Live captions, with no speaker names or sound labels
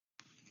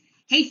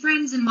Hey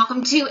friends, and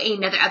welcome to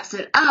another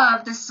episode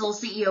of the Soul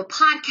CEO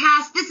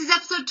podcast. This is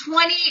episode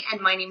 20,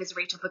 and my name is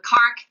Rachel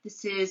Picard.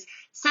 This is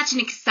such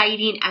an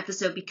exciting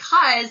episode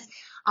because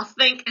I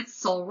think it's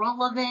so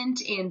relevant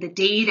in the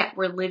day that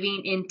we're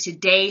living in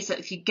today. So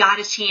if you got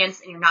a chance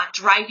and you're not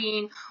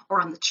driving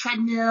or on the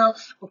treadmill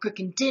or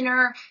cooking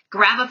dinner,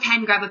 grab a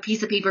pen, grab a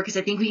piece of paper, because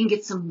I think we can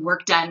get some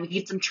work done. We can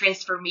get some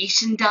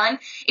transformation done.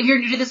 If you're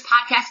new to this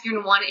podcast, you're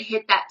going to want to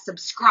hit that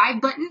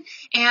subscribe button.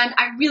 And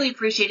I really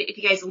appreciate it if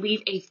you guys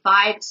leave a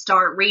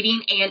 5-star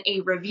rating and a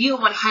review. I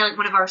want to highlight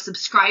one of our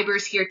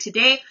subscribers here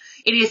today.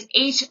 It is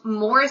H.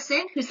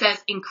 Morrison, who says,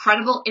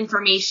 incredible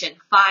information,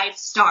 5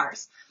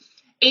 stars.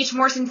 H.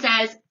 Morrison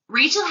says,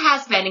 Rachel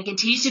has been and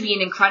continues to be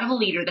an incredible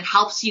leader that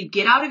helps you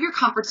get out of your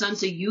comfort zone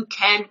so you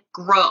can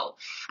grow.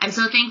 I'm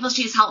so thankful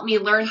she has helped me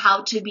learn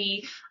how to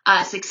be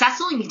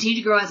successful and continue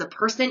to grow as a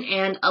person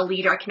and a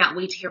leader. I cannot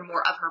wait to hear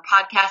more of her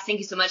podcast. Thank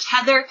you so much,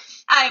 Heather.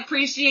 I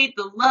appreciate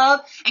the love.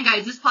 And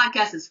guys, this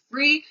podcast is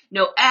free,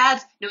 no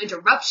ads, no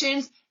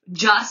interruptions,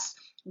 just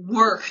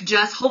work,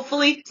 just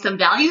hopefully some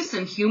value,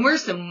 some humor,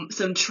 some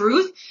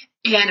truth.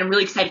 And I'm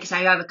really excited because I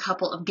have a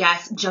couple of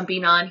guests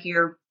jumping on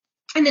here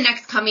in the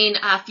next coming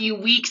few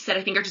weeks that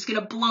I think are just going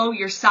to blow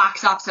your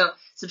socks off. So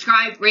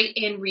subscribe, rate,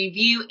 and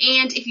review.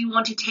 And if you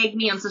want to tag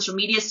me on social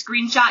media,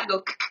 screenshot,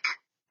 go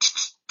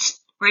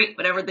right,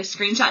 whatever the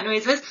screenshot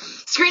noise is.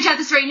 Screenshot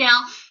this right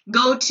now.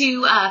 Go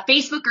to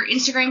Facebook or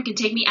Instagram. You can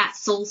tag me at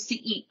Soul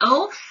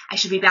CEO. I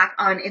should be back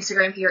on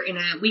Instagram here in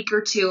a week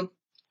or two.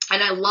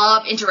 And I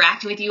love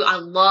interacting with you. I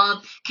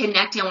love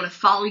connecting. I want to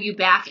follow you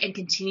back and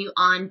continue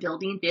on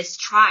building this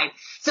tribe.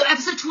 So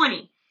episode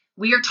 20.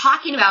 We are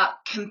talking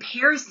about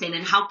comparison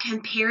and how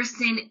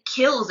comparison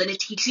kills, and it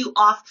takes you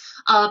off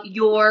of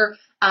your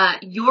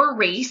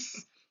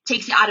race,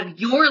 takes you out of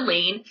your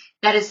lane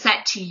that is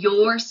set to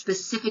your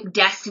specific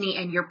destiny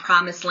and your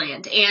promised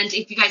land. And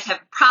if you guys have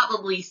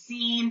probably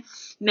seen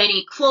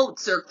many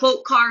quotes or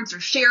quote cards or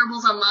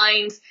shareables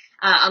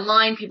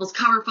online, people's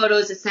cover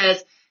photos, it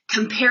says,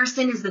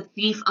 comparison is the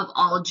thief of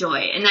all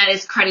joy. And that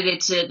is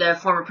credited to the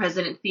former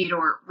President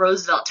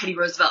Teddy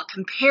Roosevelt.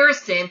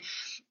 Comparison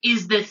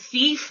is the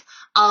thief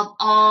of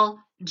all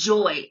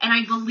joy. And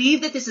I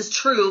believe that this is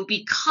true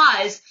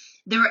because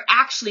there are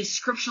actually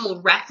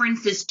scriptural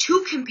references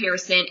to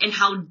comparison and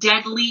how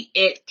deadly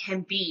it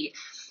can be.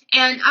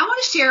 And I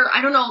want to share,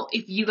 I don't know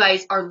if you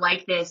guys are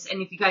like this,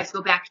 and if you guys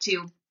go back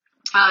to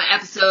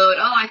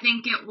I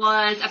think it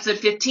was episode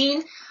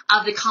 15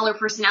 of the Color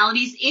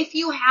Personalities. If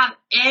you have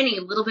any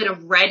little bit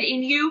of red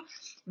in you,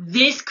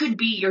 this could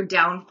be your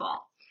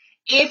downfall.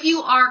 If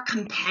you are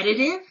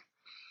competitive,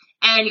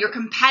 and you're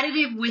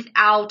competitive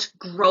without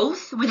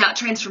growth, without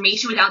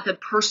transformation, without the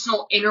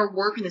personal inner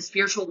work and the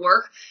spiritual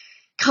work,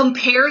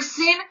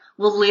 comparison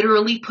will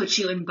literally put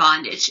you in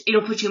bondage.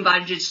 It'll put you in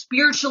bondage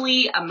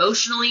spiritually,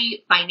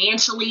 emotionally,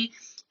 financially,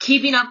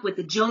 keeping up with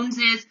the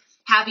Joneses,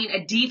 having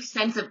a deep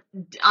sense of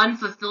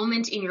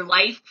unfulfillment in your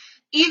life.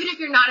 Even if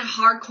you're not a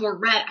hardcore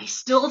red, I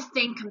still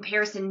think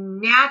comparison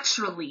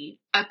naturally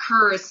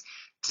occurs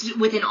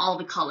within all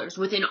the colors,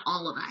 within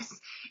all of us.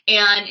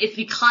 And it's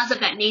because of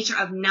that nature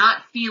of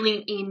not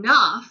feeling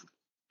enough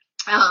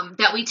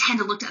that we tend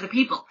to look to other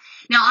people.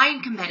 Now, I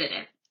am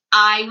competitive.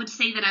 I would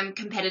say that I'm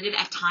competitive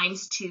at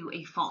times to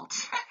a fault.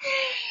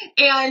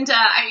 And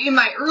in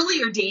my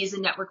earlier days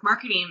in network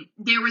marketing,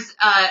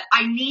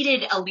 I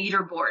needed a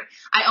leaderboard.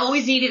 I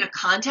always needed a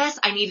contest.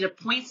 I needed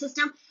a point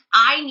system.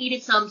 I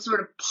needed some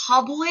sort of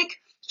public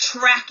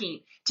tracking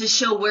to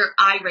show where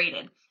I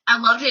rated. I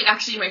loved it.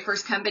 Actually, in my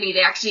first company,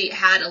 they actually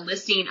had a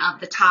listing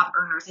of the top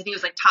earners. I think it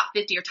was like top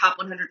 50 or top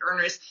 100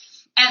 earners.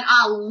 And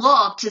I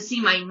loved to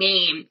see my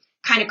name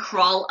kind of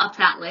crawl up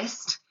that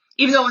list.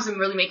 Even though I wasn't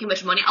really making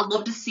much money, I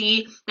love to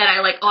see that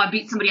I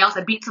beat somebody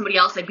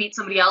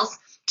else.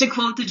 To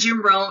quote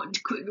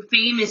the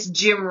famous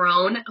Jim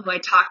Rohn, who I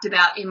talked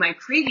about in my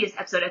previous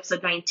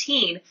episode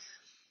 19,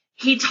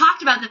 he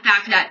talked about the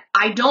fact that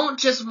I don't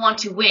just want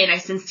to win, I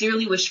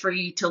sincerely wish for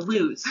you to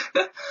lose.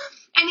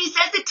 And he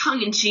says it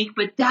tongue in cheek,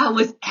 but that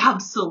was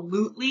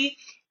absolutely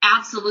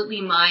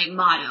my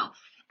motto.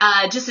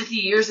 Just a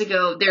few years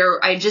ago,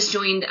 I just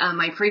joined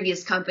my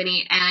previous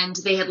company, and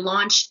they had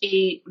launched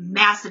a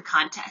massive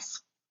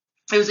contest.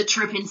 It was a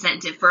trip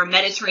incentive for a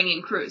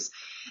Mediterranean cruise.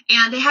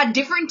 And they had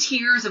different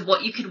tiers of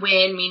what you could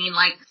win, meaning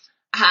like,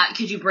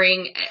 could you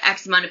bring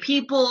X amount of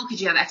people? Could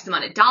you have X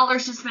amount of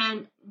dollars to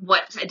spend?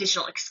 What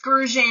additional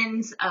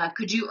excursions?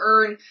 Could you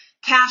earn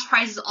cash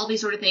prizes? All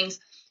these sort of things.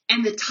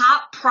 And the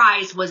top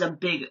prize was a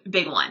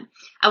big one.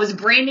 I was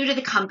brand new to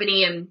the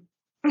company and,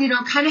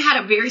 kind of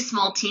had a very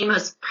small team. I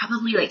was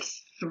probably like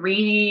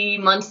 3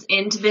 months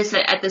into this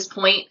at this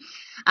point,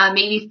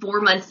 maybe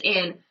 4 months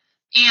in.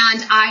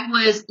 And I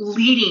was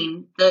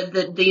leading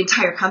the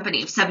entire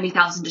company of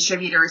 70,000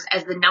 distributors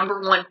as the number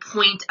 1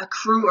 point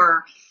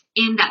accruer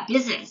in that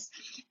business.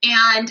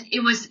 And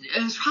it was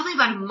probably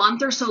about a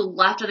month or so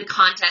left of the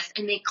contest.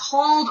 And they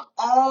called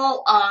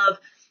all of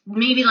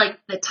maybe like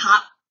the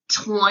top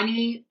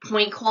 20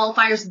 point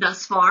qualifiers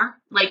thus far.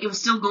 Like, it was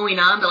still going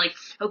on, but like,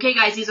 okay,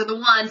 guys, these are the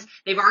ones.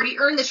 They've already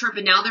earned the trip,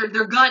 and now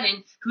they're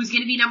gunning. Who's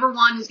going to be number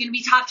 1? Who's going to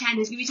be top 10?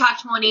 Who's going to be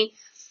top 20?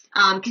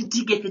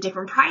 To get the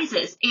different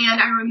prizes.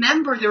 And I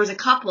remember there was a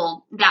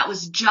couple that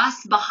was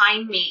just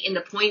behind me in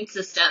the point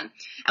system,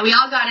 and we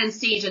all got on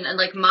stage, and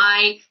like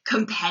my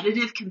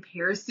competitive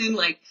comparison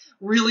like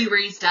really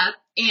raised up,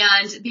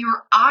 and they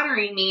were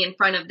honoring me in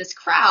front of this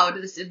crowd,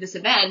 this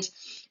event.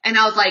 And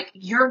I was like,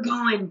 "You're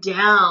going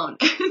down."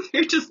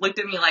 They just looked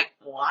at me like,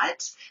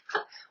 "What?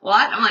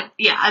 What?" I'm like,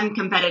 "Yeah, I'm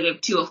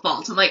competitive to a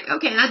fault." I'm like,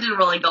 "Okay, that didn't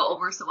really go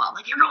over so well." I'm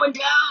like, "You're going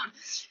down."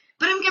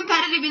 But I'm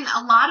competitive in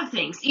a lot of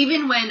things,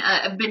 even when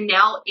I've been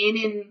now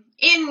in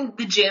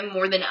the gym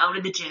more than out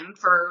of the gym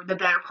for the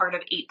better part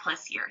of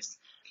 8+ years.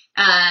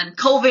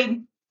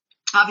 COVID,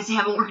 obviously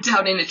haven't worked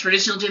out in a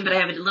traditional gym, but I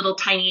have a little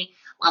tiny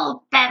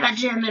little Beba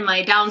gym in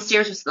my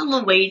downstairs with some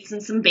little weights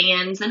and some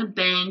bands and a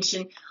bench,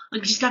 and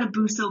like just got a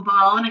Buso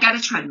ball, and I got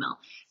a treadmill.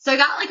 So I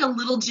got like a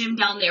little gym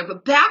down there.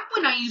 But back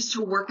when I used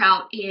to work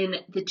out in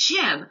the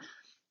gym,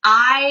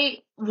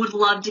 I would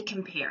love to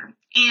compare.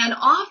 And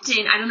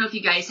often, I don't know if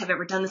you guys have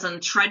ever done this on the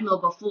treadmill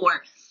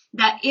before,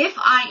 that if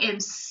I am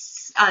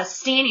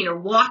standing or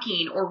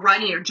walking or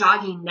running or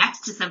jogging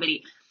next to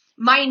somebody,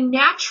 my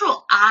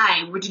natural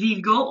eye would be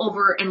to go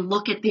over and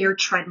look at their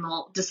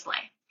treadmill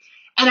display.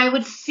 And I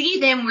would see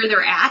them where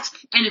they're at.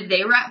 And if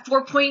they were at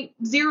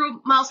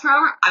 4.0 miles per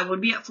hour, I would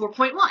be at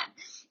 4.1.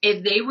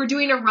 If they were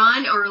doing a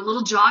run or a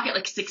little jog at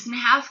like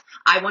 6.5,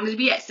 I wanted to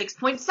be at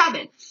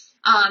 6.7.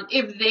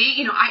 If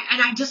they,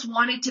 I just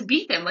wanted to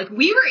beat them. Like,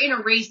 we were in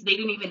a race, they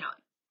didn't even know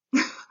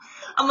it.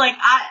 I'm like,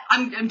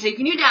 I'm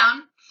taking you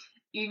down.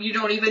 You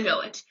don't even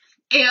know it.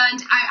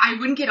 And I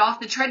wouldn't get off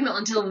the treadmill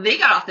until they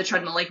got off the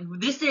treadmill. Like,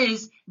 this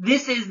is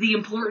the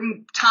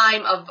important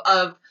time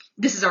of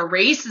this is our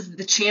race. This is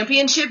the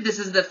championship. This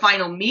is the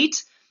final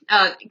meet,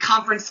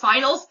 conference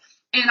finals.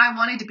 And I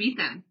wanted to beat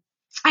them.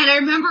 And I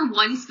remember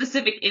one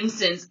specific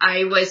instance,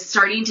 I was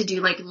starting to do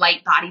like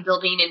light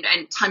bodybuilding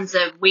and tons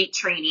of weight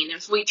training. It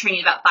was weight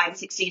training about 5 to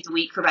 6 days a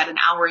week for about an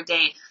hour a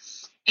day.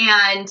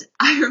 And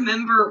I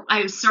remember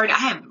I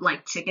have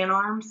like chicken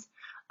arms.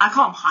 I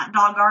call them hot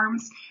dog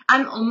arms.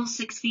 I'm almost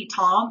 6 feet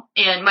tall,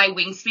 and my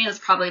wingspan is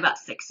probably about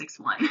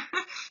 6'1",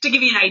 to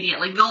give you an idea,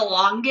 like the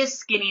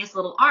longest, skinniest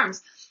little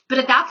arms. But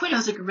at that point, I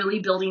was like really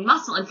building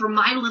muscle. And for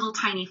my little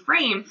tiny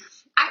frame,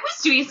 I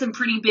was doing some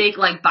pretty big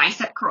like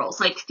bicep curls,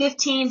 like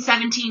 15,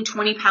 17,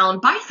 20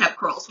 pound bicep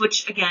curls,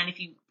 which again,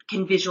 if you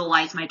can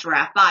visualize my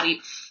giraffe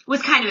body,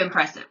 was kind of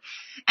impressive.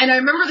 And I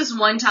remember this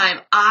one time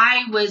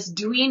I was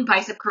doing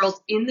bicep curls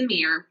in the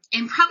mirror,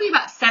 and probably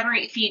about 7 or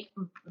 8 feet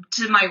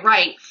to my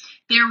right,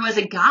 there was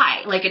a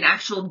guy, like an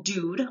actual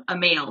dude, a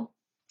male,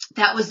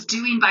 that was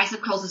doing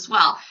bicep curls as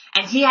well.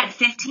 And he had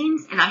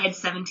 15s and I had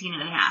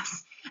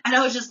 17.5s. And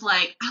I was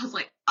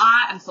like,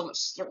 I am so much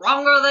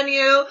stronger than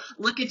you.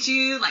 Look at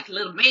you, like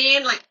little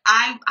man. Like,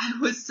 I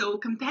was so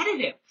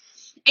competitive.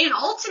 And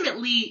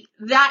ultimately,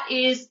 that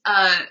is,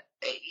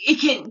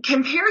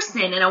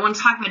 comparison, and I want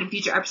to talk about it in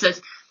future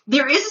episodes.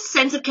 There is a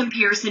sense of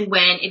comparison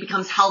when it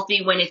becomes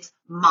healthy, when it's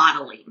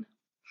modeling.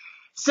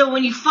 So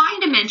when you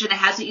find a mentor that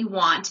has what you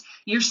want,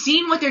 you're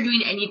seeing what they're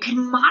doing and you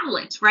can model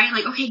it, right?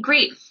 Like, okay,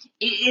 great.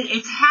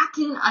 It's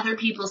hacking other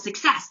people's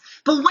success.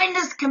 But when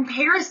does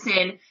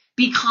comparison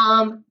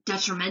become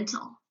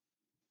detrimental?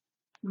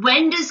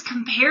 When does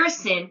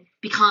comparison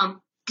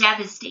become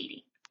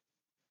devastating?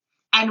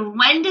 And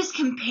when does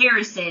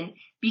comparison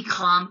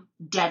become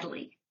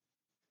deadly?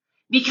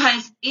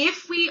 Because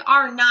if we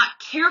are not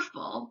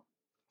careful,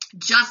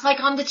 just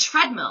like on the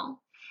treadmill,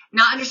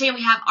 not understand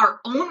we have our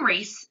own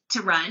race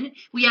to run,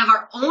 we have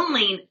our own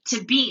lane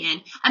to be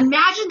in.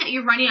 Imagine that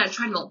you're running on a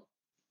treadmill.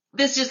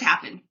 This just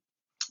happened.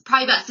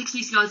 Probably about 6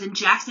 weeks ago, I was in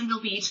Jacksonville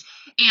Beach,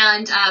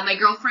 and my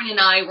girlfriend and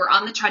I were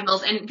on the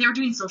treadmills, and they were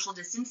doing social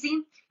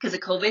distancing because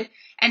of COVID.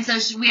 And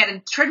so we had a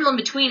treadmill in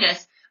between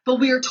us, but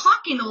we were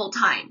talking the whole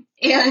time.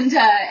 And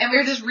we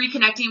were just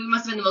reconnecting. We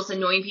must have been the most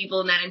annoying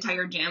people in that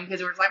entire gym because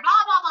we were like, blah,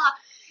 blah, blah,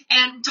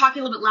 and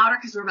talking a little bit louder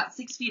because we were about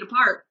 6 feet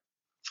apart.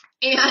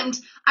 And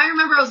I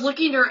remember I was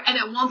looking at her, and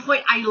at one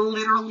point I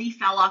literally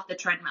fell off the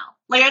treadmill.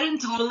 Like, I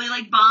didn't totally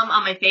like bomb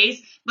on my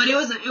face, but it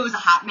was a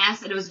hot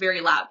mess, and it was very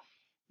loud.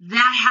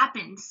 That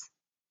happens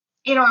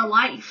in our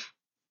life,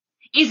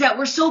 is that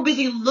we're so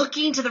busy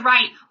looking to the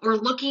right or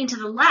looking to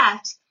the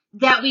left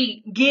that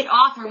we get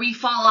off, or we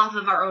fall off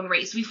of our own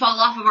race. We fall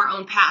off of our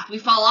own path. We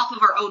fall off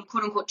of our own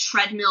quote unquote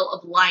treadmill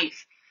of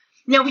life.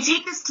 Now we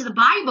take this to the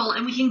Bible,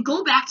 and we can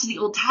go back to the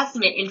Old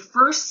Testament in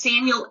 1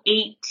 Samuel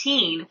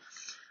 18,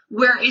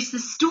 where it's the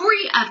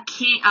story of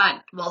King,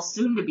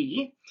 soon to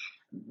be,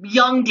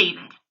 young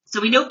David.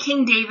 So we know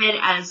King David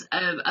as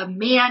a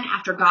man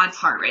after God's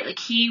heart, right? Like,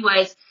 he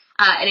was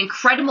an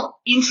incredible,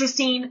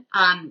 interesting,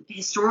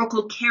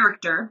 historical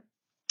character.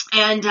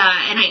 And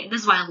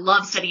this is why I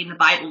love studying the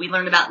Bible. We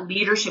learn about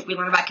leadership. We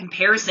learn about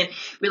comparison.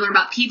 We learn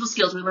about people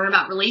skills. We learn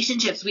about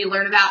relationships. We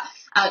learn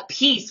about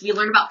peace. We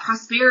learn about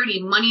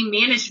prosperity, money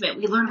management.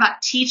 We learn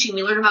about teaching.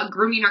 We learn about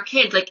grooming our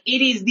kids. Like,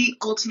 it is the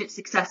ultimate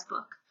success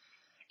book.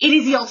 It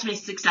is the ultimate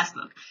success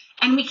book.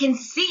 And we can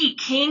see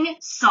King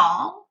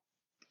Saul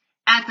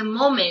at the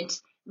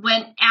moment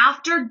when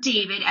after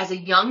David, as a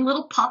young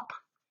little pup,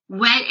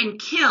 went and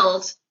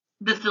killed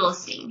the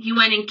Philistine. He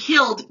went and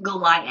killed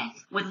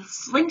Goliath with a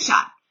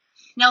slingshot.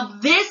 Now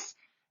this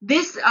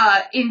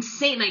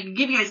insane, like, to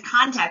give you guys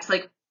context,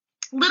 like,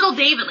 little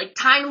David, like,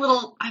 tiny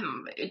little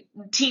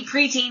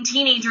preteen,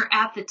 teenager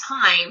at the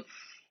time,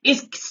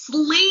 is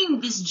slaying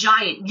this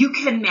giant. You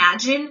can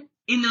imagine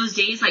in those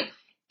days, like,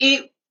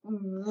 it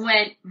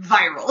went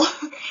viral.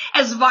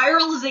 As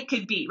viral as it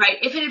could be, right?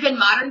 If it had been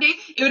modern day,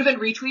 it would have been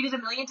retweeted a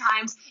million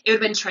times. It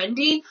would have been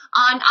trending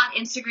on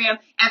Instagram.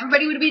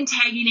 Everybody would have been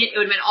tagging it. It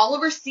would have been all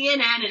over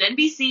CNN and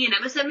NBC and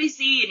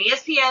MSNBC and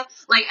ESPN.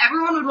 Like,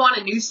 everyone would want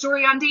a news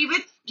story on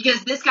David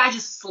because this guy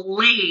just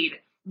slayed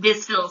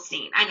this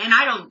Philistine. And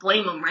I don't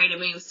blame him, right? I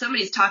mean, if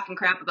somebody's talking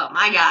crap about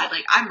my God,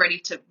 like, I'm ready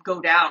to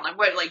go down. Like,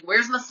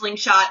 where's my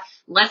slingshot?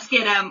 Let's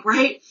get him,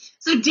 right?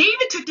 So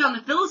David took down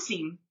the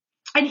Philistine.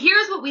 And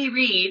here's what we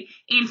read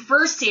in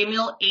 1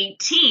 Samuel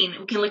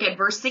 18. We can look at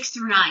verse 6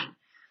 through 9.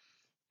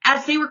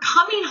 As they were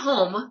coming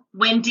home,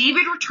 when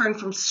David returned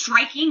from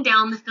striking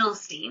down the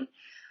Philistine,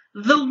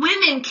 the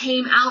women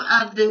came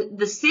out of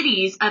the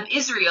cities of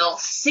Israel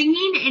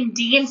singing and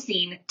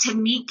dancing to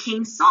meet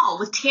King Saul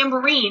with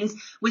tambourines,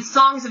 with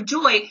songs of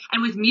joy,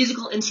 and with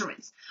musical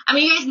instruments. I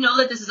mean, you guys know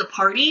that this is a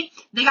party.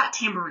 They got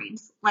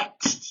tambourines, like,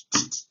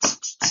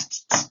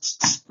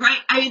 right?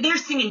 I mean, they're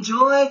singing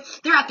joy.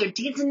 They're out there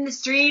dancing in the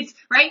streets,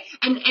 right?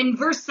 And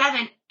verse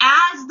 7,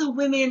 as the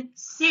women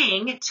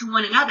sang to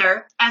one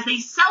another, as they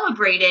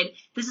celebrated,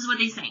 this is what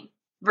they sang.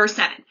 Verse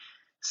 7,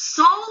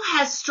 Saul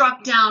has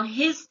struck down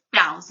his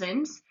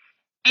thousands,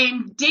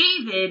 and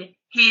David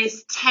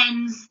his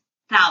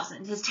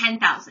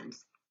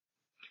 10,000s.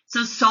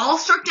 So Saul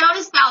struck down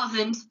his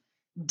thousands,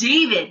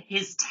 David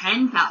his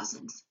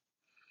 10,000s.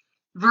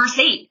 Verse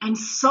 8, and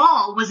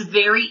Saul was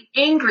very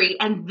angry,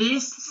 and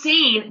this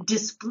saying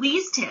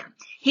displeased him.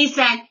 He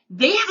said,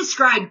 they have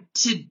ascribed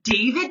to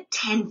David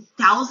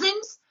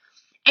 10,000s,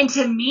 and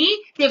to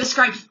me they have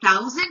ascribed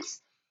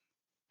thousands.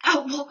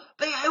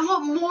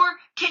 What more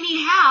can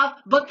he have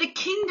but the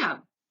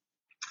kingdom?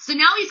 So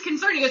now he's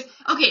concerned. He goes,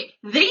 okay,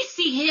 they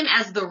see him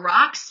as the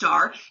rock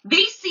star.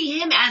 They see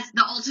him as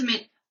the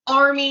ultimate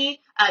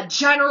army,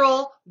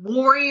 general,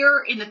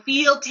 warrior in the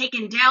field,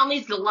 taking down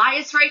these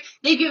Goliaths, right?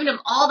 They've given him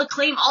all the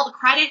claim, all the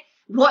credit.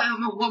 What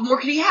more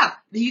could he have?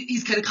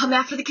 He's going to come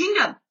after the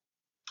kingdom.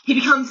 He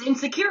becomes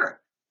insecure.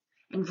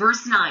 In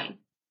verse 9,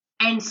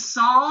 and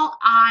Saul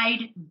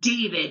eyed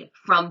David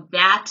from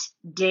that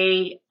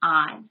day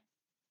on.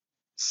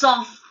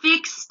 Saul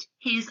fixed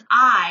his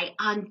eye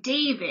on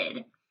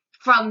David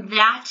from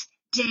that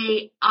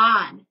day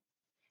on.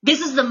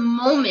 This is the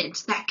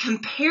moment that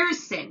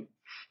comparison,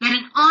 that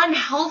an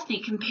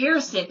unhealthy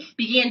comparison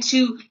began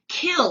to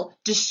kill,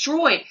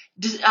 destroy,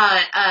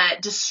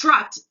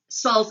 destruct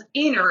Saul's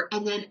inner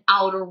and then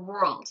outer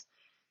world.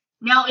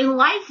 Now, in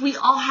life, we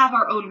all have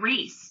our own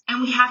race,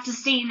 and we have to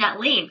stay in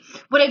that lane.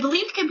 What I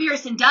believe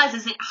comparison does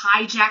is it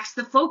hijacks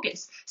the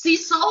focus. See,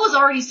 Saul was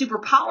already super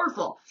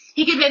powerful.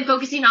 He could have been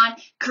focusing on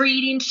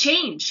creating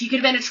change. He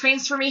could have been a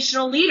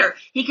transformational leader.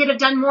 He could have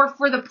done more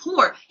for the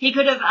poor. He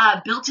could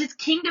have built his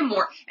kingdom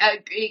more,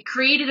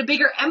 created a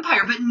bigger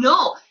empire. But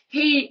no,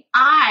 he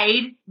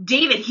eyed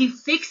David. He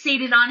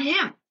fixated on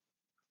him.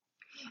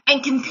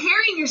 And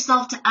comparing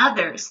yourself to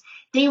others,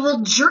 they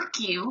will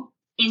jerk you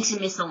into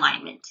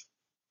misalignment.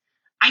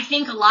 I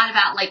think a lot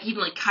about, like,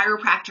 even like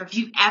chiropractor. If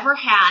you've ever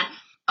had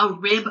a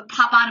rib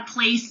pop out of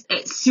place,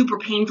 it's super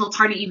painful. It's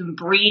hard to even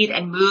breathe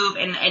and move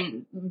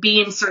and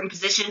be in certain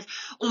positions.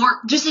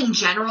 Or just in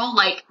general,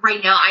 like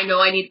right now, I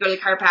know I need to go to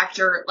the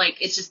chiropractor. Like,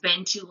 it's just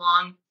been too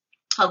long.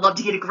 I'd love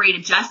to get a great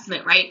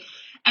adjustment, right?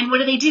 And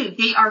what do?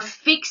 They are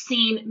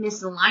fixing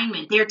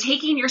misalignment. They're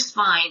taking your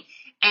spine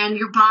and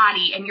your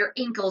body and your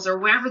ankles or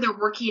wherever they're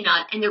working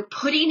on, and they're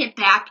putting it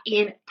back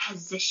in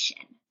position.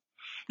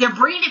 They're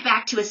bringing it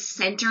back to a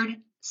centered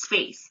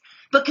space.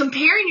 But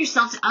comparing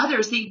yourself to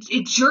others,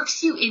 it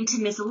jerks you into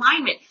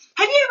misalignment.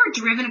 Have you ever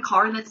driven a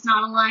car that's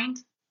not aligned?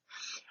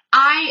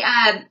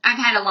 I've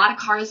had a lot of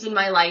cars in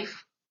my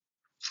life.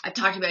 I've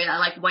talked about it. I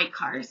like white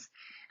cars.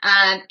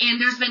 And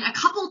there's been a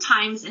couple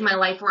times in my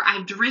life where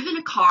I've driven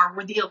a car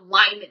where the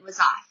alignment was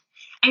off.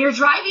 And you're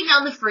driving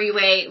down the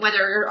freeway,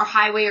 whether a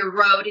highway or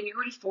road, and you're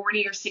going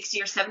 40 or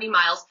 60 or 70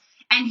 miles.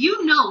 And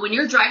you know when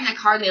you're driving that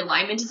car and the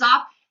alignment is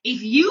off,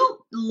 if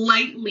you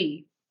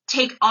lightly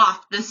take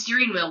off the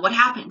steering wheel, what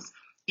happens?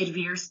 It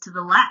veers to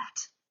the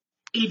left.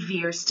 It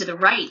veers to the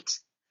right.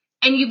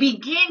 And you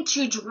begin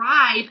to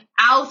drive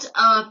out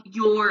of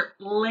your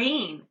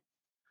lane.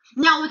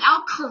 Now,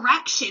 without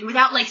correction,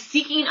 without like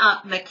seeking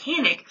a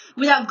mechanic,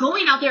 without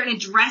going out there and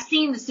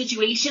addressing the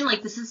situation,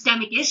 like the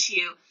systemic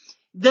issue,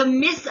 the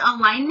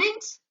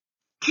misalignment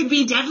could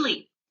be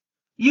deadly.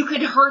 You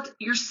could hurt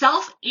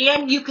yourself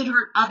and you could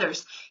hurt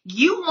others.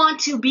 You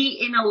want to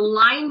be in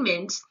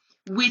alignment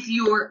with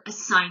your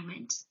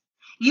assignment.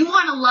 You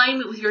want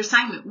alignment with your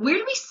assignment. Where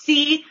do we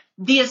see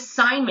the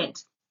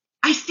assignment?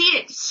 I see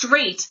it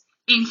straight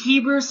in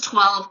Hebrews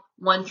 12,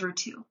 1 through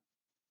 2.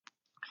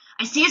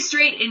 I see it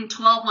straight in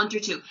 12, 1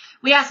 through 2.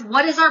 We ask,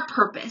 what is our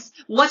purpose?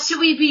 What should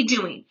we be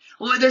doing?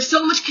 Well, there's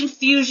so much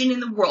confusion in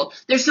the world.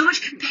 There's so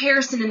much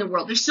comparison in the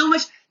world. There's so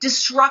much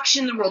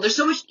destruction in the world. There's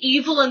so much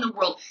evil in the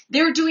world.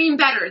 They're doing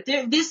better.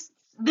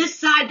 This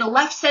side, the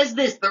left says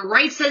this, the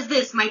right says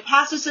this, my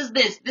pastor says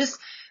this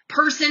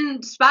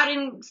person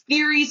spouting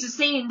theories is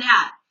saying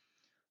that.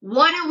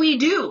 What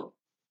do?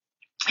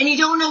 And you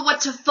don't know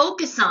what to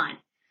focus on.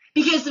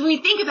 Because when we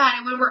think about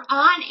it, when we're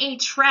on a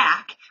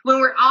track,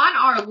 when we're on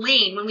our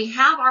lane, when we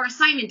have our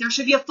assignment, there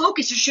should be a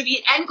focus, there should be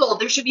an end goal,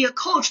 there should be a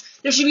coach,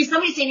 there should be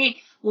somebody saying,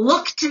 hey,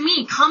 look to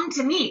me, come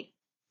to me.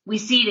 We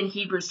see it in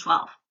Hebrews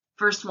 12,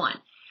 verse 1.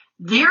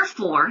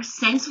 Therefore,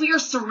 since we are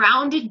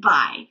surrounded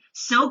by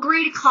so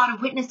great a cloud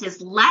of witnesses,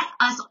 let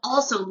us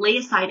also lay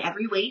aside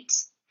every weight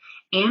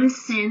and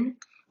sin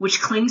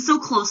which clings so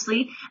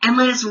closely, and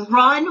let us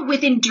run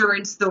with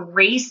endurance the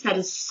race that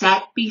is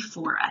set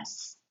before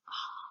us.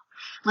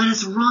 Let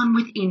us run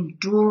with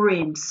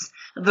endurance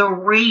the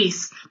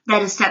race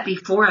that is set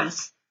before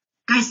us.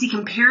 Guys, the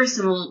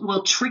comparison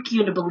will trick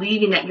you into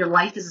believing that your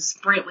life is a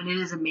sprint when it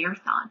is a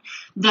marathon.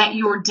 That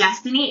your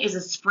destiny is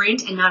a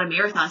sprint and not a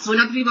marathon. So when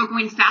other people are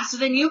going faster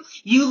than you,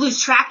 you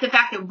lose track of the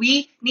fact that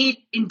we need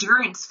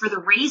endurance for the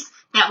race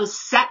that was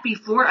set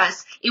before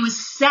us. It was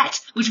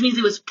set, which means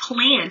it was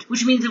planned,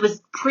 which means it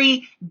was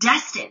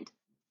predestined.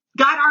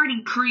 God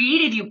already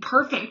created you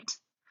perfect.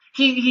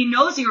 He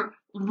knows you're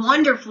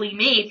wonderfully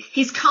made.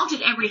 He's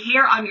counted every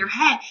hair on your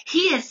head.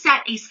 He has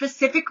set a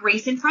specific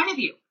race in front of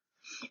you.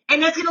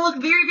 And that's going to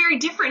look very, very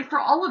different for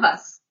all of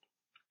us.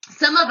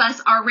 Some of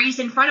us, our race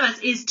in front of us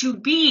is to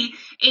be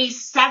a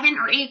 7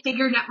 or 8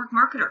 figure network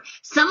marketer.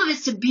 Some of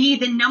us to be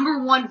the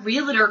number one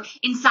realtor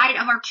inside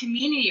of our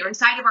community or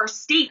inside of our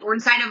state or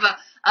inside of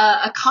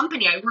a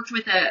company. I worked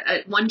with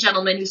one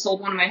gentleman who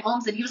sold one of my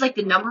homes, and he was like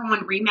the number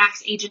one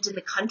RE/MAX agent in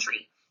the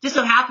country. Just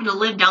so happened to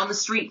live down the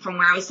street from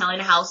where I was selling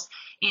a house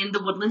in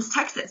the Woodlands,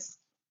 Texas.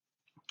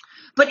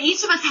 But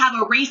each of us have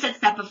a race that's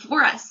set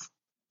before us.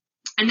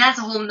 And that's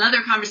a whole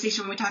nother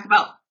conversation when we talk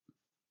about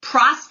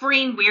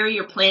prospering where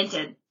you're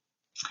planted.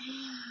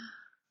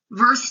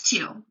 Verse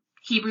 2,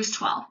 Hebrews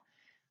 12.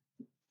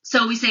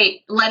 So we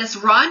say, let us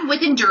run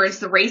with endurance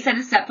the race that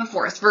is set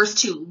before us. Verse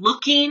 2,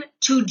 looking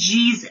to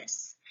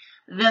Jesus,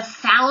 the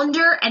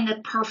founder and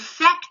the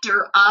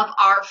perfecter of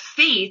our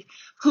faith,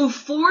 who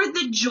for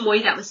the joy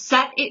that was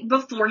set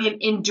before him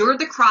endured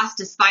the cross,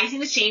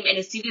 despising the shame, and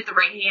is seated at the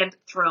right hand of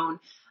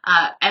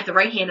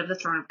the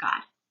throne of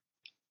God.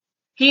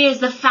 He is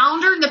the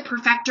founder and the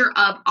perfecter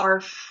of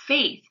our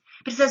faith.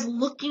 But it says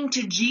looking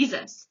to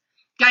Jesus.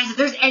 Guys, if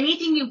there's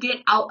anything you get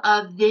out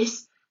of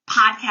this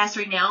podcast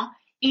right now,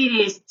 it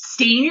is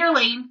stay in your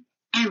lane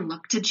and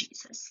look to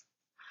Jesus.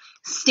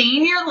 Stay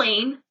in your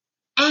lane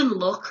and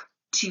look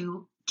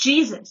to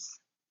Jesus.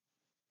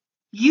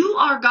 You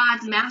are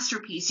God's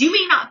masterpiece. You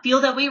may not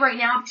feel that way right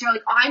now because you're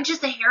like, oh, I'm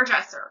just a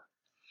hairdresser.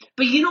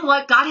 But you know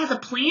what? God has a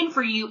plan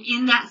for you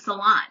in that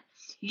salon.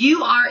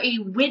 You are a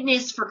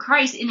witness for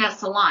Christ in that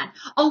salon.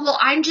 Oh, well,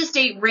 I'm just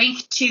a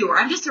rank 2, or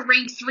I'm just a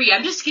rank 3.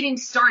 I'm just getting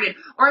started,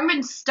 or I'm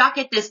been stuck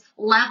at this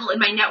level in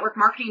my network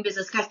marketing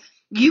business. Guys,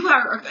 you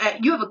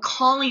have a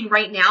calling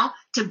right now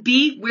to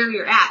be where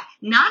you're at.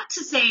 Not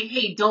to say,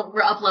 hey, don't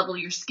up-level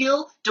your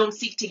skill, don't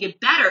seek to get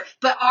better,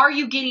 but are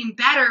you getting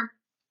better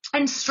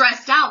and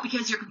stressed out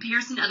because you're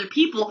comparison to other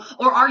people,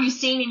 or are you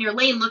staying in your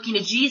lane looking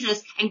to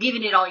Jesus and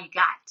giving it all you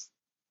got?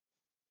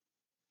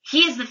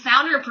 He is the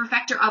founder and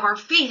perfecter of our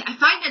faith. I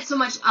find that so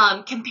much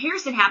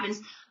comparison happens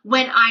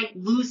when I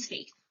lose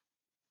faith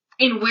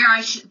in where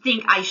I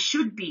think I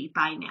should be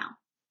by now,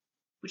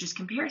 which is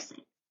comparison.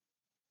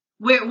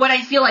 What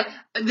I feel like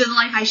the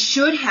life I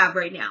should have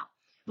right now.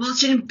 Well, it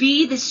shouldn't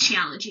be this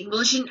challenging.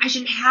 Well, I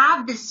shouldn't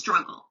have this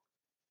struggle.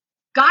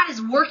 God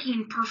is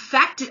working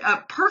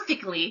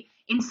perfectly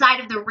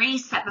inside of the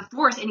race set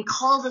before us, and he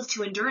calls us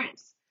to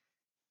endurance.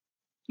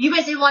 You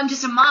might say, well, I'm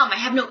just a mom. I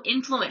have no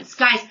influence.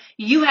 Guys,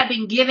 you have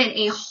been given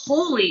a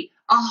holy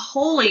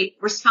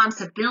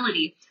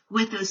responsibility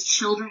with those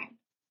children.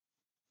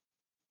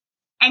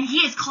 And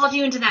he has called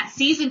you into that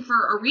season for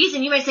a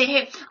reason. You might say,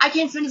 hey, I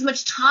can't spend as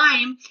much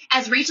time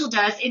as Rachel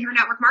does in her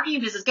network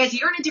marketing business. Guys,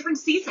 you're in a different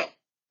season.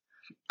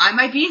 I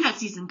might be in that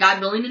season, God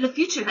willing, in the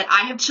future, that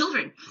I have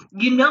children.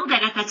 You know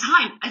that at that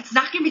time, it's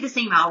not going to be the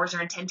same hours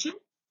or intention.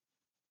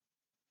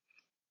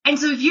 And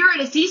so if you're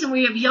in a season where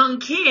you have young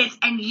kids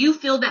and you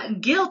feel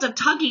that guilt of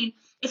tugging,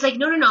 it's like,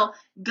 no.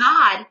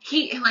 God,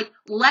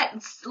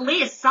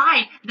 lay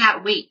aside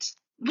that weight.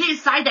 Lay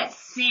aside that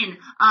sin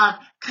of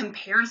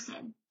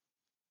comparison,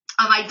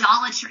 of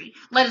idolatry.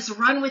 Let us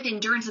run with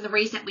endurance in the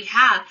race that we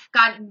have.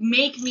 God,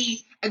 make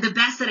me the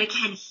best that I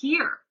can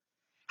here.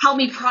 Help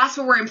me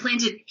prosper where I'm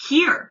planted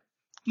here.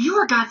 You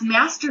are God's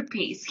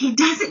masterpiece. He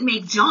doesn't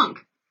make junk.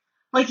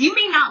 Like, you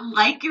may not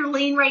like your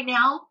lane right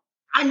now.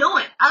 I know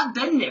it. I've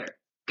been there.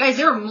 Guys,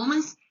 there are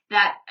moments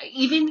that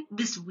even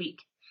this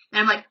week, and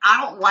I'm like,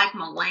 I don't like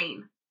my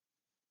lane.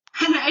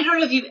 And I don't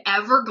know if you've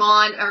ever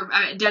gone or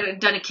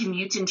done a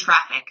commute in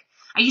traffic.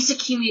 I used to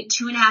commute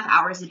 2.5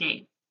 hours a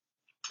day.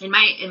 in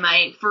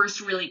my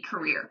first really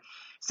career.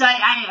 So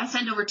I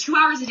spent over 2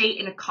 hours a day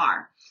in a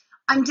car.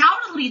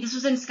 Undoubtedly, this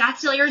was in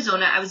Scottsdale,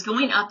 Arizona. I was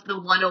going up the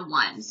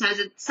 101. So I was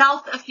at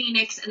south of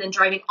Phoenix and then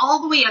driving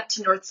all the way up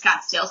to North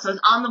Scottsdale. So I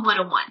was on the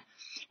 101.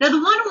 Now, the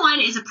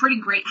 101 is a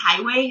pretty great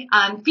highway.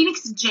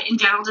 Phoenix in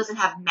general doesn't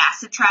have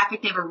massive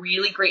traffic. They have a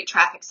really great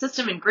traffic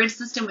system and grid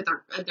system with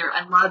their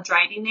I love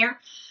driving there.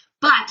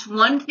 But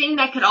one thing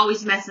that could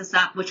always mess us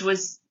up, which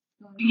was,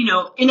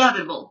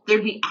 inevitable,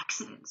 there'd be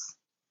accidents.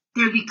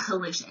 There'd be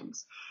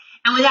collisions.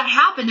 And when that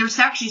happened, there was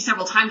actually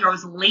several times where I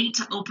was late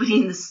to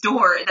opening the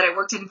store that I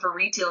worked in for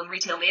retail and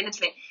retail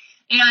management.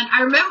 And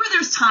I remember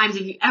there's times,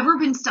 if you've ever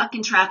been stuck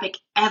in traffic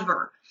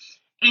ever,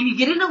 and you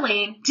get in a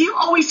lane, do you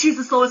always choose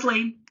the slowest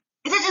lane?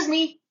 Is it just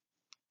me?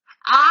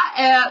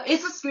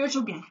 It's a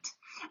spiritual gift.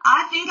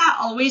 I think I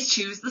always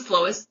choose the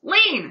slowest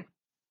lane.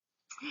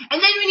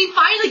 And then when you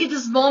finally get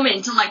this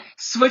moment to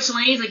switch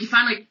lanes, you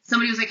find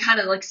somebody was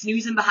kind of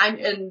snoozing behind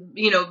and,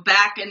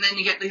 back, and then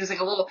you get, there's a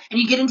little, and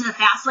you get into the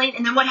fast lane,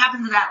 and then what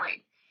happens to that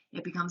lane?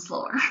 It becomes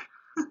slower.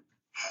 Is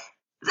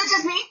that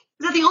just me?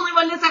 Is that the only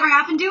one that's ever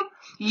happened to?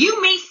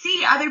 You may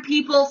see other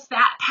people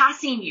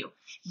passing you.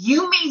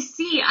 You may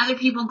see other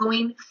people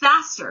going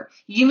faster.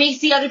 You may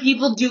see other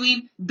people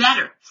doing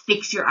better.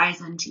 Fix your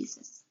eyes on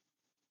Jesus.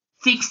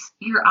 Fix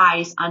your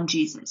eyes on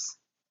Jesus.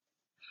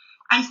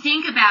 I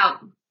think about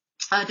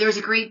there's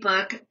a great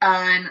book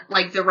on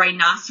the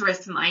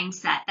rhinoceros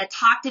mindset that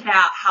talked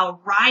about how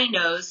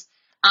rhinos,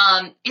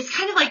 it's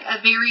kind of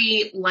a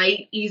very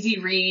light, easy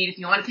read. If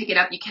you want to pick it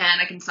up, you can.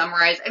 I can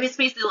summarize. I mean, it's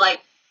basically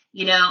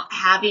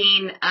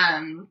having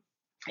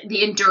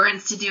the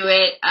endurance to do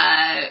it.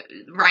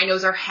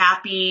 Rhinos are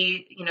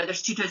happy.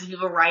 There's two types of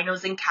people,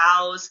 rhinos and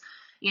cows.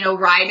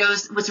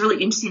 Rhinos, what's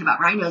really interesting about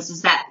rhinos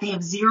is that they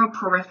have zero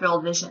peripheral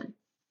vision.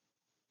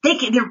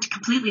 They're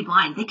completely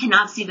blind. They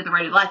cannot see to the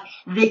right or left.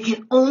 They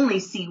can only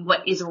see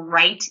what is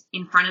right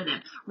in front of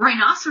them.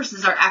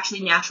 Rhinoceroses are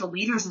actually natural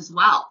leaders as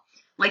well.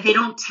 They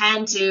don't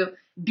tend to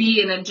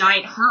be in a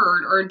giant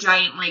herd or a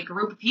giant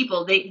group of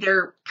people.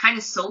 They're kind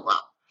of solo.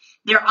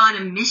 They're on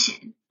a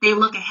mission. They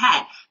look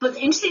ahead. But the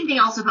interesting thing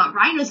also about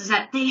rhinos is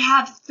that they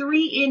have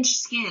 3-inch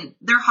skin.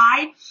 Their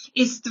hide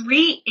is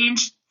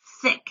 3-inch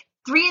thick.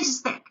 3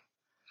 inches thick.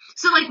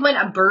 So when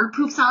a bird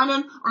poops on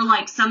them,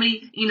 or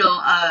somebody,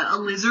 a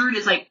lizard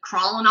is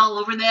crawling all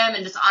over them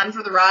and just on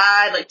for the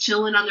ride,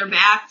 chilling on their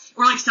back,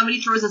 or somebody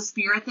throws a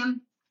spear at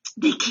them,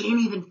 they can't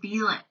even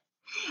feel it.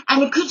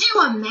 And could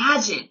you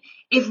imagine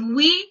if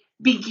we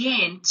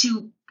begin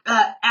to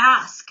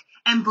ask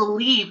and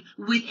believe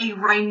with a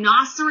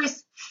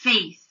rhinoceros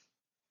faith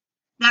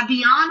that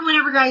beyond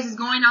whatever guys is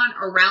going on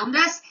around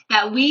us,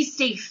 that we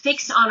stay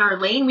fixed on our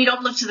lane. We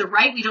don't look to the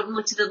right. We don't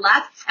look to the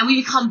left. And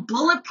we become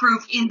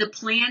bulletproof in the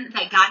plan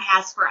that God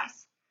has for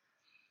us.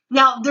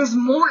 Now, there's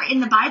more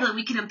in the Bible that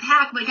we can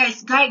unpack, but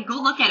guys, go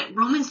look at it.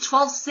 Romans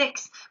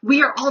 12:6.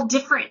 We are all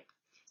different. It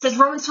says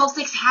Romans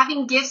 12:6,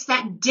 having gifts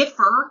that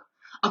differ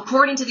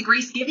according to the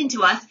grace given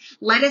to us,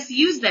 let us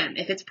use them.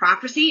 If it's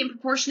prophecy in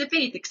proportion to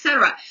faith,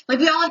 etc.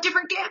 We all have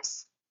different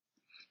gifts.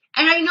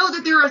 And I know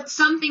that there are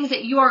some things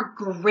that you are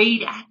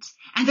great at,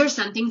 and there's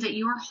some things that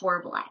you are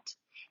horrible at.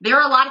 There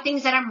are a lot of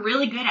things that I'm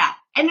really good at,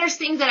 and there's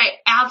things that I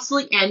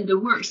absolutely am the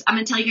worst. I'm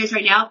going to tell you guys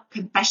right now,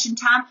 confession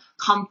time,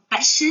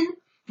 confession.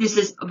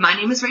 My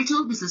name is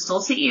Rachel. This is Soul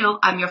CEO.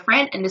 I'm your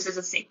friend, and this is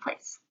a safe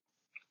place.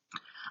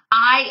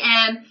 I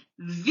am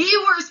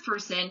the worst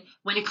person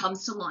when it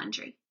comes to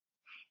laundry.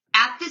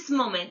 At this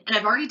moment, and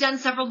I've already done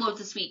several loads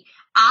this week,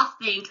 I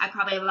think I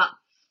probably have about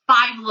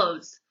 5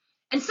 loads.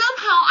 And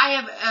somehow I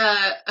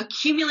have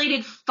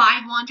accumulated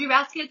 5 laundry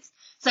baskets.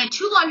 So I have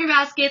 2 laundry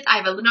baskets. I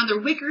have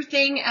another wicker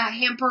thing,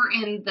 hamper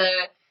in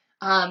the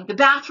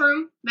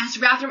bathroom,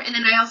 master bathroom. And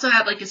then I also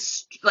have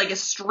a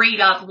straight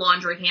up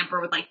laundry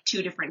hamper with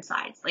 2 different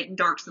sides,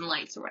 darks and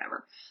lights or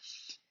whatever.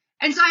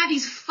 And so I have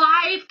these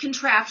 5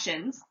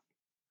 contraptions,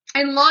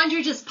 and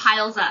laundry just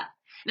piles up.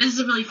 And this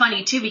is really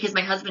funny too, because my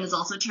husband is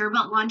also terrible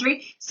at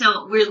laundry.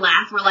 So we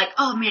laugh. We're like,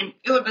 oh man,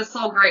 it would have been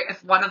so great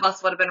if one of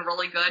us would have been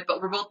really good,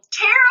 but we're both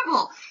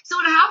terrible. So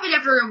what happened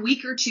after a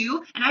week or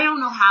two, and I don't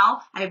know how,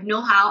 I have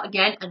no how,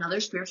 again, another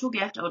spiritual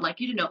gift I would like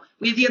you to know.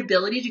 We have the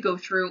ability to go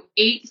through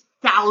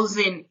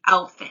 8,000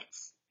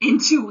 outfits in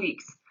 2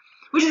 weeks,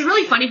 which is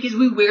really funny because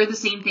we wear the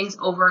same things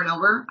over and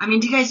over. I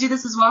mean, do you guys do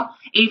this as well?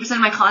 80%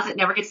 of my closet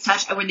never gets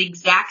touched. I wear the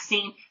exact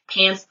same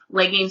pants,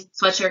 leggings,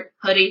 sweatshirt,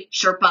 hoodie,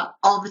 Sherpa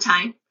all the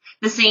time.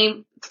 The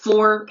same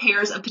 4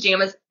 pairs of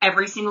pajamas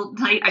every single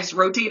night. I just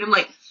rotate them.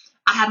 I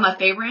have my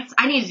favorites.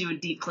 I need to do a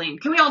deep clean.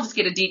 Can we all just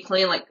get a deep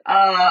clean?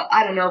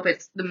 I don't know if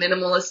it's the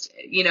minimalist,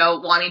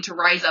 wanting to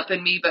rise up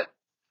in me, but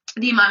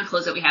the amount of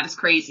clothes that we have is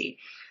crazy.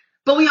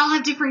 But we all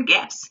have different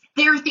gifts.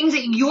 There are things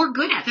that you're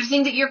good at. There's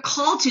things that you're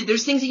called to.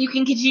 There's things that you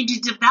can continue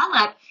to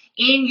develop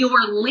in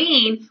your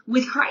lane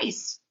with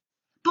Christ.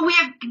 But we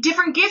have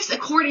different gifts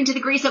according to the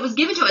grace that was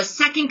given to us.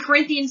 2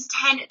 Corinthians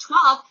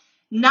 10:12.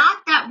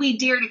 Not that we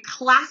dare to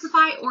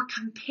classify or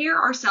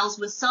compare ourselves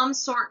with some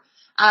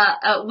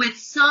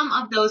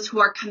of those who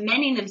are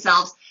commending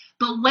themselves,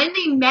 But when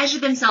they measure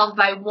themselves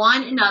by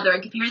one another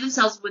and compare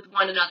themselves with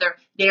one another,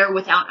 they are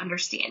without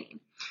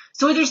understanding.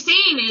 So what they're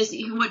saying is,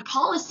 what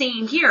Paul is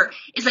saying here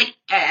is like,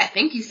 I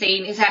think he's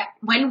saying is that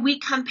when we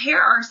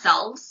compare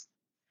ourselves,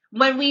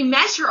 when we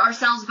measure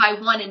ourselves by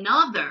one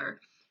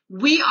another,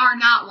 we are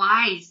not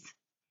wise.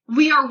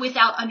 We are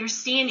without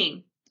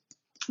understanding.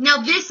 Now,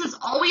 this has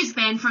always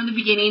been from the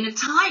beginning of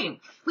time.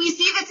 We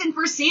see this in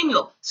 1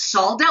 Samuel.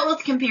 Saul dealt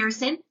with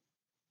comparison.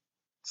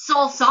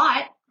 Saul saw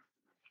it.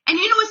 And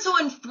you know what's so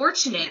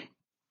unfortunate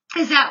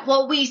is that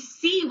what we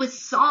see with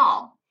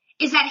Saul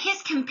is that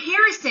his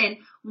comparison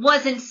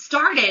wasn't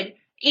started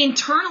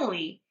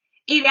internally.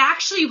 It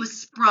actually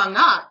was sprung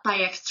up by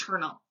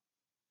external.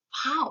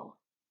 How?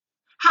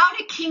 How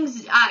did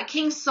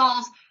King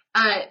Saul's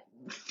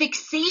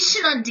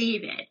fixation on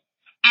David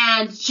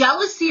and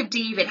jealousy of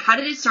David, how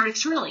did it start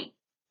externally?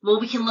 Well,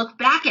 we can look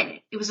back at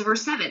it. It was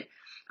verse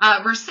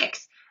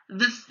 6.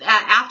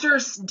 After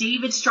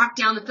David struck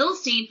down the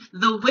Philistine,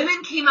 the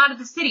women came out of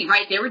the city,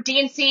 right? They were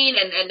dancing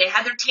and they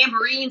had their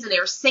tambourines and they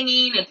were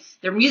singing and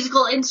their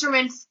musical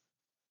instruments.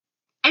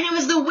 And it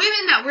was the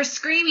women that were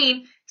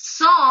screaming,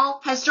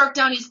 Saul has struck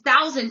down his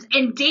thousands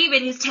and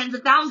David his tens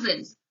of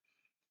thousands.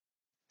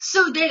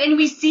 And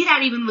we see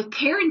that even with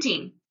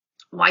parenting.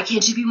 Why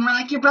can't you be more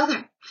like your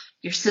brother?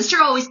 Your sister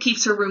always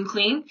keeps her room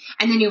clean.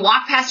 And then you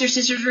walk past your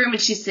sister's room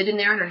and she's sitting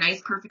there in her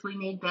nice, perfectly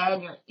made bed.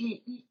 And you're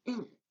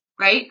like,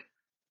 right?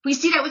 We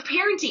see that with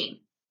parenting.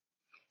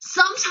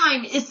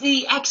 Sometimes it's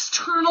the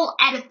external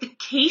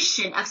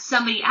edification of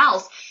somebody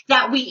else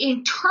that we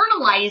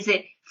internalize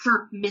it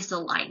for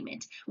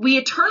misalignment. We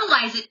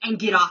internalize it and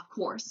get off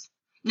course.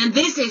 Now,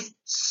 this is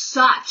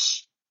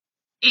such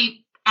an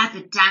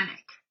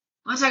epidemic.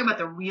 I want to talk about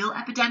the real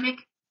epidemic.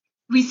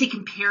 We see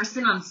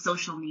comparison on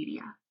social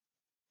media.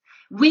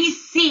 We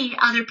see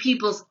other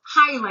people's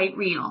highlight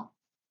reel,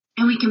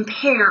 and we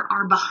compare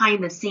our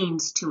behind the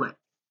scenes to it.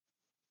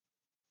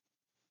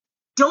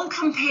 Don't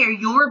compare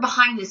your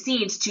behind the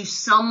scenes to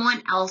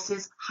someone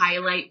else's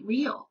highlight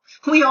reel.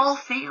 We all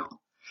fail.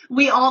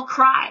 We all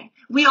cry.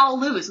 We all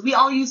lose. We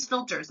all use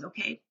filters,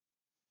 okay?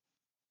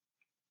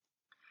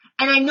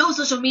 And I know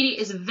social media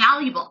is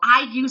valuable.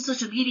 I use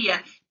social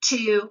media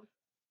to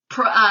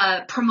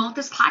promote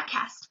this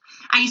podcast.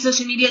 I use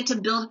social media to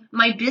build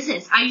my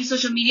business. I use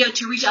social media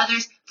to reach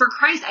others for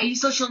Christ. I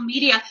use social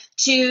media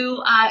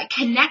to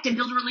connect and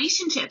build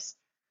relationships.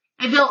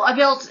 I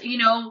built,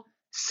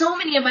 so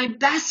many of my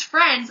best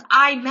friends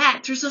I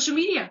met through social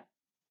media.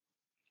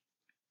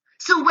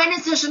 So when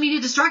is social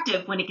media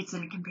destructive? When it gets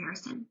into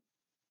comparison.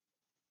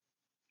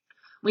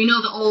 We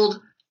know the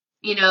old,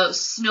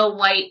 Snow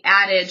White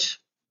adage,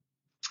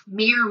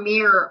 mirror,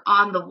 mirror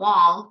on the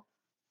wall,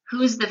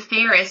 who's the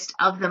fairest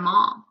of them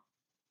all?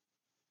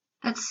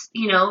 That's,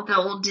 the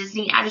old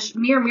Disney adage,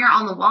 mirror, mirror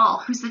on the wall,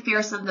 who's the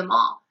fairest of them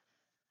all?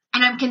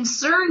 And I'm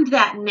concerned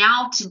that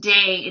now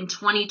today in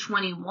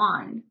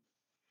 2021,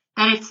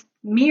 that it's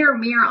mirror,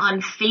 mirror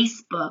on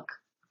Facebook,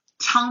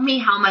 tell me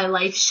how my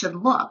life should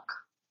look.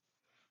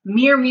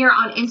 Mirror, mirror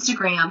on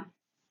Instagram,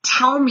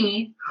 tell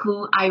me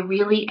who I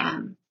really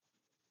am.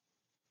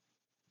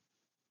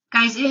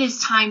 Guys, it is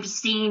time to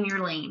stay in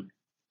your lane,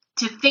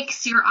 to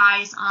fix your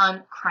eyes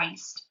on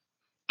Christ.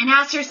 And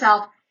ask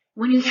yourself,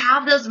 when you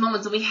have those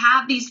moments, when we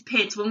have these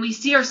pits, when we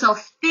see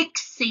ourselves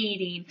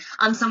fixating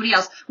on somebody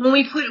else, when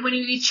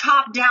we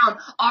chop down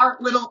our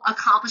little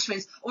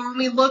accomplishments, or when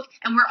we look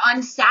and we're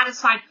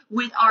unsatisfied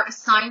with our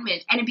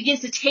assignment, and it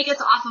begins to take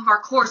us off of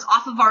our course,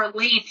 off of our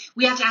lane,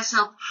 we have to ask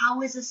ourselves,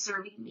 how is this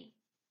serving me?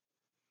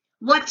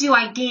 What do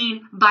I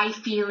gain by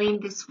feeling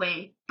this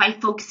way, by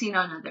focusing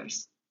on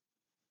others?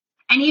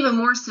 And even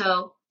more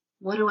so,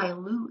 what do I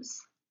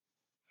lose?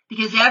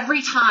 Because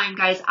every time,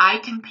 guys, I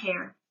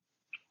compare,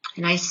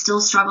 and I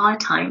still struggle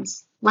at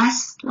times,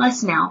 less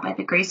now by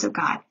the grace of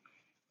God,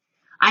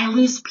 I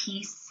lose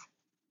peace.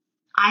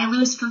 I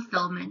lose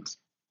fulfillment.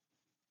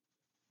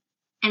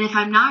 And if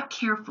I'm not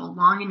careful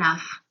long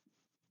enough,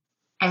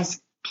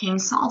 as King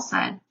Saul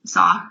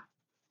saw,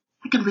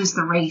 I could lose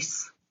the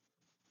race.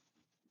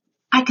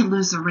 I could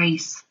lose the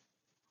race.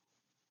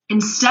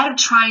 Instead of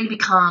trying to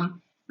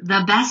become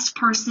the best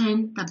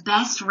person, the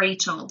best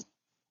Rachel,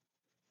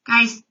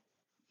 guys,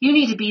 you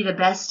need to be the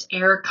best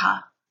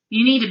Erica.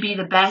 You need to be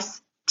the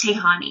best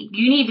Tehani.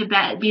 You need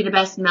to be the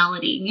best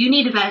Melody. You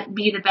need to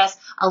be the best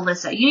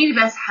Alyssa. You need the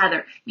best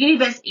Heather. You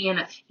need the best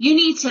Anna. You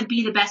need to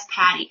be the best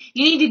Patty.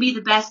 You need to be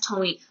the best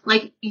Tony.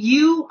 Like,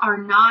 you are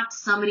not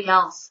somebody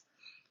else.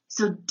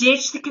 So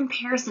ditch the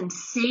comparison.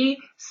 Say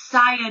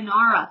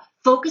sayonara.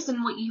 Focus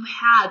on what you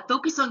have.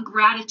 Focus on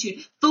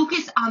gratitude.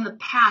 Focus on the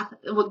path,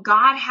 what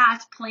God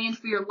has planned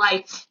for your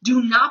life.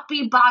 Do not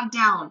be bogged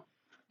down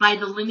by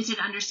the limited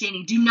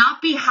understanding. Do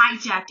not be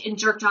hijacked and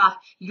jerked off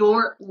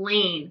your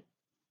lane.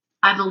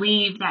 I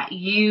believe that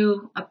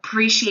you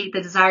appreciate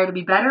the desire to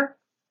be better,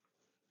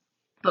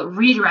 but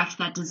redirect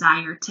that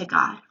desire to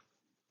God.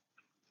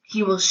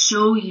 He will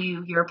show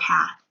you your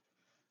path.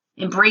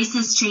 Embrace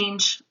this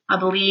change. I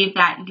believe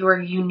that you're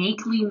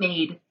uniquely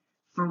made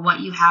for what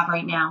you have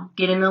right now.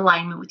 Get in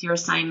alignment with your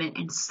assignment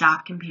and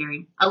stop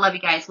comparing. I love you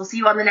guys. We'll see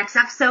you on the next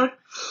episode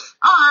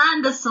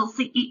on the Soul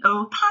CEO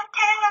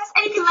podcast.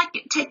 And if you like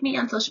it, tag me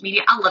on social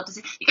media. I love to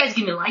see you guys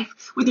give me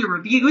life with your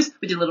reviews,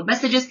 with your little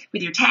messages,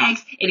 with your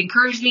tags. It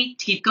encourages me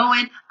to keep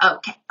going.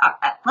 Okay.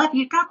 Love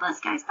you. God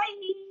bless, guys.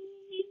 Bye.